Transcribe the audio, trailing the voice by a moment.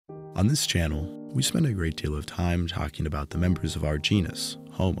On this channel, we spend a great deal of time talking about the members of our genus,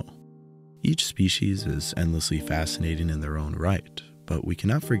 Homo. Each species is endlessly fascinating in their own right, but we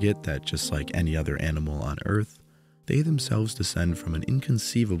cannot forget that just like any other animal on Earth, they themselves descend from an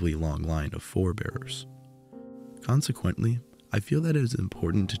inconceivably long line of forebearers. Consequently, I feel that it is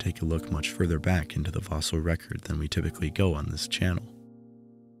important to take a look much further back into the fossil record than we typically go on this channel.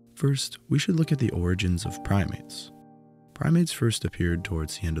 First, we should look at the origins of primates. Primates first appeared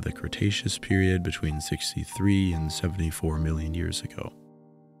towards the end of the Cretaceous period between 63 and 74 million years ago.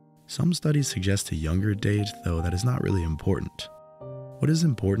 Some studies suggest a younger date, though that is not really important. What is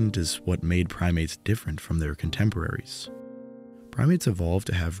important is what made primates different from their contemporaries. Primates evolved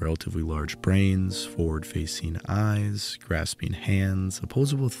to have relatively large brains, forward-facing eyes, grasping hands,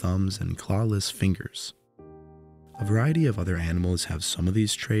 opposable thumbs, and clawless fingers. A variety of other animals have some of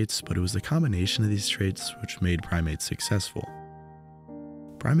these traits, but it was the combination of these traits which made primates successful.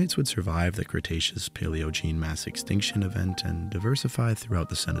 Primates would survive the Cretaceous Paleogene mass extinction event and diversify throughout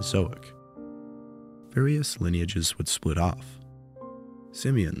the Cenozoic. Various lineages would split off.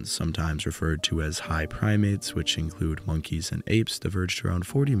 Simians, sometimes referred to as high primates, which include monkeys and apes, diverged around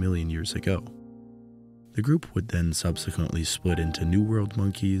 40 million years ago. The group would then subsequently split into New World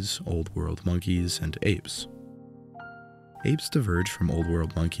monkeys, Old World monkeys, and apes. Apes diverged from Old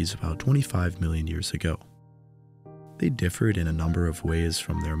World monkeys about 25 million years ago. They differed in a number of ways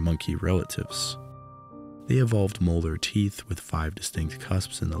from their monkey relatives. They evolved molar teeth with 5 distinct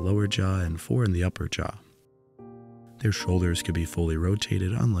cusps in the lower jaw and 4 in the upper jaw. Their shoulders could be fully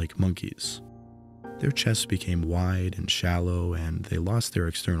rotated, unlike monkeys. Their chests became wide and shallow, and they lost their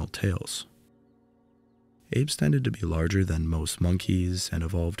external tails. Apes tended to be larger than most monkeys and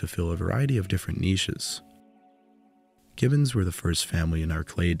evolved to fill a variety of different niches. Gibbons were the first family in our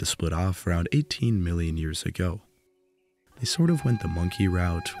clade to split off around 18 million years ago. They sort of went the monkey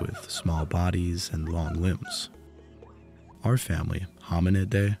route with small bodies and long limbs. Our family,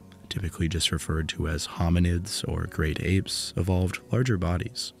 Hominidae, typically just referred to as hominids or great apes, evolved larger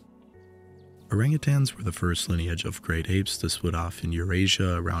bodies. Orangutans were the first lineage of great apes to split off in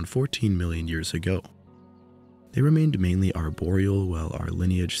Eurasia around 14 million years ago. They remained mainly arboreal, while our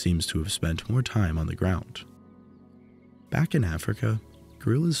lineage seems to have spent more time on the ground. Back in Africa,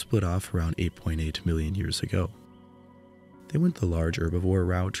 gorillas split off around 8.8 million years ago. They went the large herbivore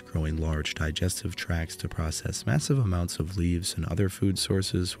route, growing large digestive tracts to process massive amounts of leaves and other food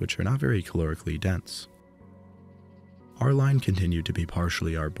sources which are not very calorically dense. Our line continued to be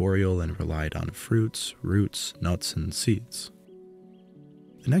partially arboreal and relied on fruits, roots, nuts, and seeds.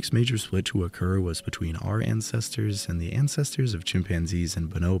 The next major split to occur was between our ancestors and the ancestors of chimpanzees and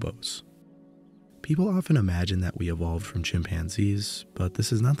bonobos. People often imagine that we evolved from chimpanzees, but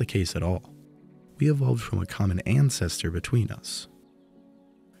this is not the case at all. We evolved from a common ancestor between us.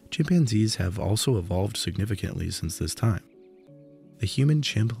 Chimpanzees have also evolved significantly since this time. The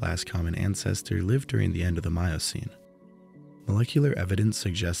human-chimp last common ancestor lived during the end of the Miocene. Molecular evidence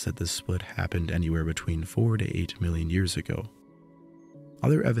suggests that this split happened anywhere between 4 to 8 million years ago.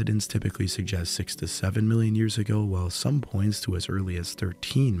 Other evidence typically suggests 6 to 7 million years ago, while some points to as early as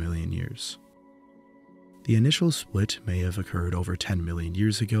 13 million years. The initial split may have occurred over 10 million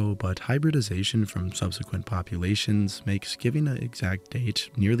years ago, but hybridization from subsequent populations makes giving an exact date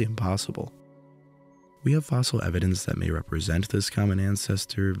nearly impossible. We have fossil evidence that may represent this common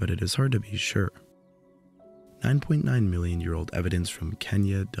ancestor, but it is hard to be sure. 9.9 million year old evidence from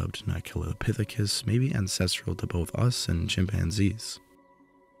Kenya dubbed Nycalopithecus may be ancestral to both us and chimpanzees.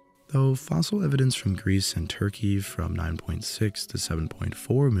 Though fossil evidence from Greece and Turkey from 9.6 to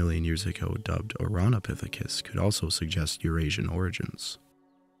 7.4 million years ago dubbed Organopithecus could also suggest Eurasian origins.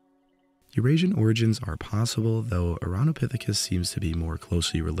 Eurasian origins are possible, though Organopithecus seems to be more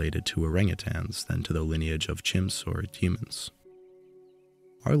closely related to orangutans than to the lineage of chimps or humans.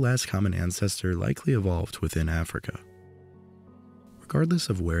 Our last common ancestor likely evolved within Africa. Regardless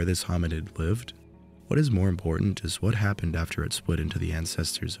of where this hominid lived, what is more important is what happened after it split into the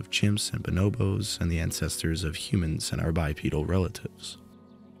ancestors of chimps and bonobos and the ancestors of humans and our bipedal relatives.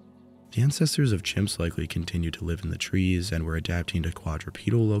 The ancestors of chimps likely continued to live in the trees and were adapting to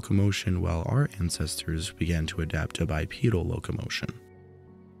quadrupedal locomotion, while our ancestors began to adapt to bipedal locomotion.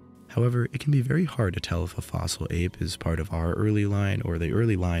 However, it can be very hard to tell if a fossil ape is part of our early line or the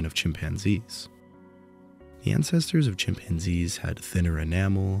early line of chimpanzees. The ancestors of chimpanzees had thinner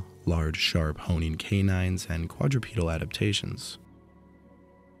enamel, large sharp honing canines, and quadrupedal adaptations.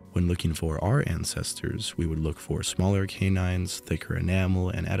 When looking for our ancestors, we would look for smaller canines, thicker enamel,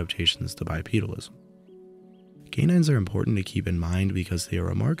 and adaptations to bipedalism. Canines are important to keep in mind because they are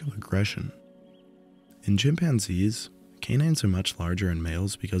a mark of aggression. In chimpanzees, canines are much larger in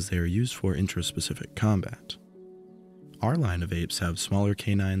males because they are used for intraspecific combat. Our line of apes have smaller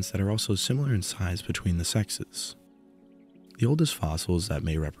canines that are also similar in size between the sexes. The oldest fossils that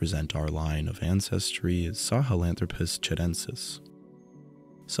may represent our line of ancestry is Sahelanthropus chadensis.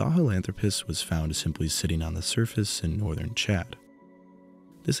 Sahelanthropus was found simply sitting on the surface in northern Chad.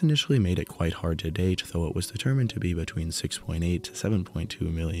 This initially made it quite hard to date, though it was determined to be between 6.8 to 7.2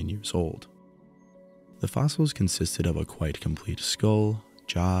 million years old. The fossils consisted of a quite complete skull,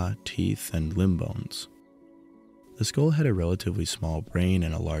 jaw, teeth, and limb bones. The skull had a relatively small brain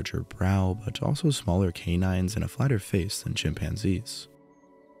and a larger brow, but also smaller canines and a flatter face than chimpanzees.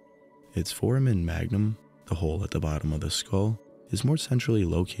 Its foramen magnum, the hole at the bottom of the skull, is more centrally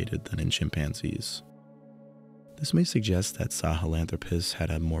located than in chimpanzees. This may suggest that Sahelanthropus had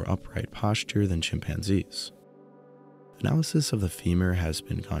a more upright posture than chimpanzees. Analysis of the femur has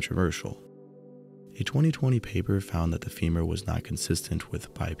been controversial. A 2020 paper found that the femur was not consistent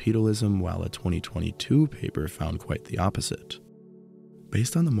with bipedalism, while a 2022 paper found quite the opposite.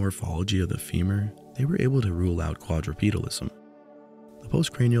 Based on the morphology of the femur, they were able to rule out quadrupedalism. The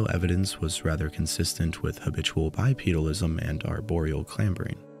postcranial evidence was rather consistent with habitual bipedalism and arboreal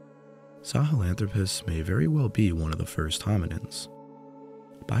clambering. Sahelanthropus may very well be one of the first hominins.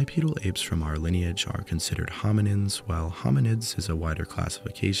 Bipedal apes from our lineage are considered hominins, while hominids is a wider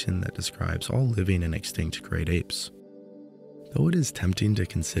classification that describes all living and extinct great apes. Though it is tempting to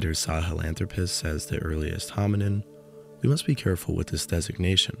consider Sahelanthropus as the earliest hominin, we must be careful with this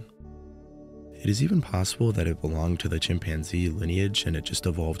designation. It is even possible that it belonged to the chimpanzee lineage and it just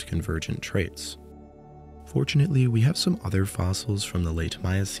evolved convergent traits. Fortunately, we have some other fossils from the late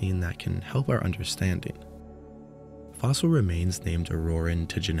Miocene that can help our understanding. Fossil remains named Auroran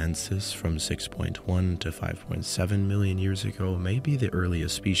tigenensis from 6.1 to 5.7 million years ago may be the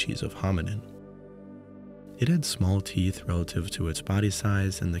earliest species of hominin. It had small teeth relative to its body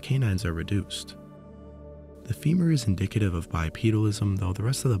size and the canines are reduced. The femur is indicative of bipedalism, though the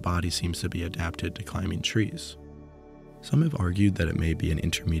rest of the body seems to be adapted to climbing trees. Some have argued that it may be an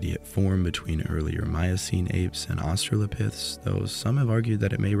intermediate form between earlier Miocene apes and Australopiths, though some have argued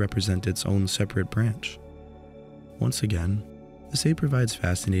that it may represent its own separate branch. Once again, this ape provides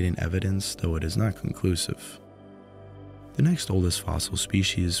fascinating evidence, though it is not conclusive. The next oldest fossil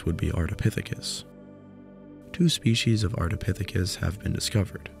species would be Ardipithecus. Two species of Ardipithecus have been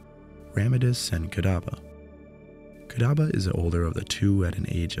discovered, Ramidus and Kadaba. Kadaba is the older of the two at an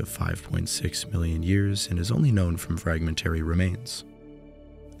age of 5.6 million years and is only known from fragmentary remains.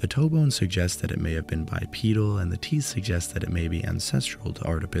 The toe bones suggest that it may have been bipedal and the teeth suggest that it may be ancestral to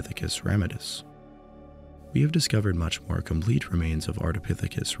Ardipithecus ramidus. We have discovered much more complete remains of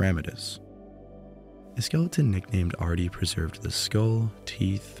Ardipithecus ramidus. A skeleton nicknamed Ardi preserved the skull,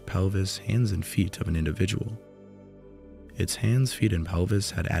 teeth, pelvis, hands, and feet of an individual. Its hands, feet, and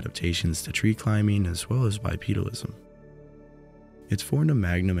pelvis had adaptations to tree climbing as well as bipedalism. Its foramen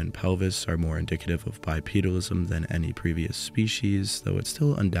magnum and pelvis are more indicative of bipedalism than any previous species, though it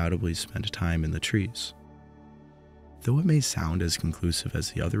still undoubtedly spent time in the trees. Though it may sound as conclusive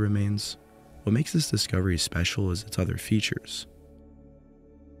as the other remains, what makes this discovery special is its other features.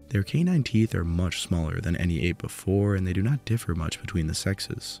 Their canine teeth are much smaller than any ape before, and they do not differ much between the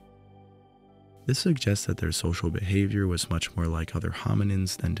sexes. This suggests that their social behavior was much more like other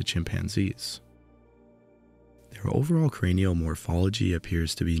hominins than to chimpanzees. Their overall cranial morphology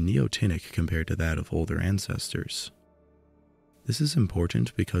appears to be neotenic compared to that of older ancestors. This is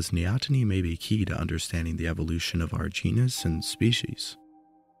important because neoteny may be key to understanding the evolution of our genus and species.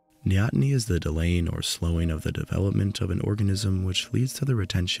 Neoteny is the delaying or slowing of the development of an organism, which leads to the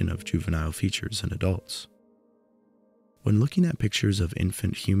retention of juvenile features in adults. When looking at pictures of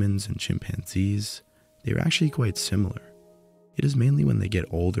infant humans and chimpanzees, they are actually quite similar. It is mainly when they get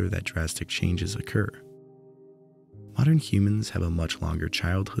older that drastic changes occur. Modern humans have a much longer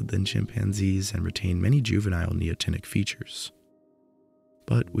childhood than chimpanzees and retain many juvenile neotenic features.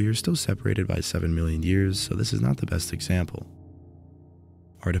 But we are still separated by 7 million years, so this is not the best example.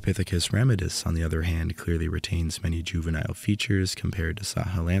 Ardipithecus ramidus, on the other hand, clearly retains many juvenile features compared to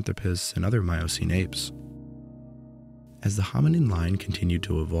Sahelanthropus and other Miocene apes. As the hominin line continued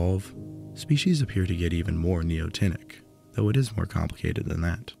to evolve, species appear to get even more neotenic, though it is more complicated than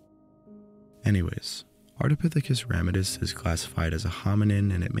that. Anyways, Ardipithecus ramidus is classified as a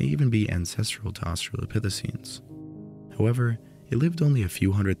hominin and it may even be ancestral to Australopithecines. However, it lived only a few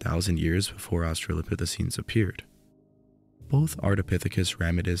 100,000 years before Australopithecines appeared. Both Ardipithecus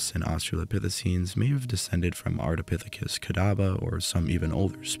ramidus and Australopithecines may have descended from Ardipithecus kadaba or some even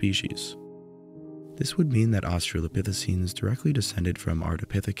older species. This would mean that Australopithecines directly descended from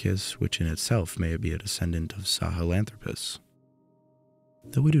Ardipithecus, which in itself may be a descendant of Sahelanthropus.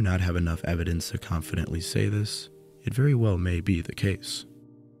 Though we do not have enough evidence to confidently say this, it very well may be the case.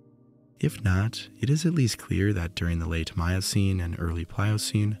 If not, it is at least clear that during the late Miocene and early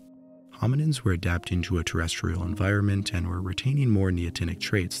Pliocene, hominins were adapting to a terrestrial environment and were retaining more neotenic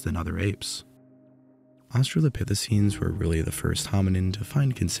traits than other apes. Australopithecines were really the first hominin to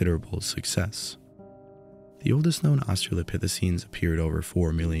find considerable success. The oldest known Australopithecines appeared over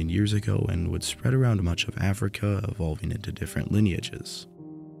 4 million years ago and would spread around much of Africa, evolving into different lineages.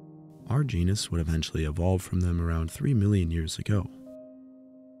 Our genus would eventually evolve from them around 3 million years ago.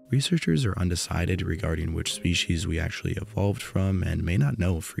 Researchers are undecided regarding which species we actually evolved from and may not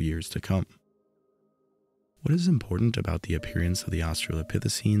know for years to come. What is important about the appearance of the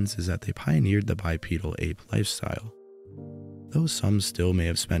Australopithecines is that they pioneered the bipedal ape lifestyle. Though some still may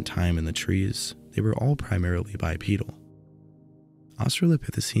have spent time in the trees, they were all primarily bipedal.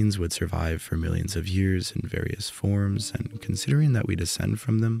 Australopithecines would survive for millions of years in various forms, and considering that we descend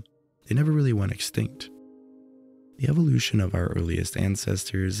from them, they never really went extinct. The evolution of our earliest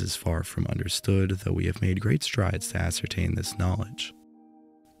ancestors is far from understood, though we have made great strides to ascertain this knowledge.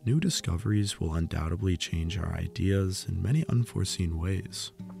 New discoveries will undoubtedly change our ideas in many unforeseen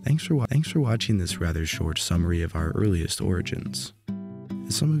ways. Thanks for watching this rather short summary of our earliest origins.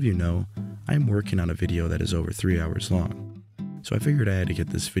 As some of you know, I am working on a video that is over 3 hours long, so I figured I had to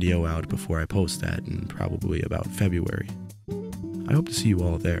get this video out before I post that in probably about February. I hope to see you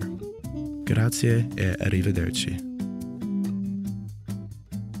all there. Grazie e arrivederci.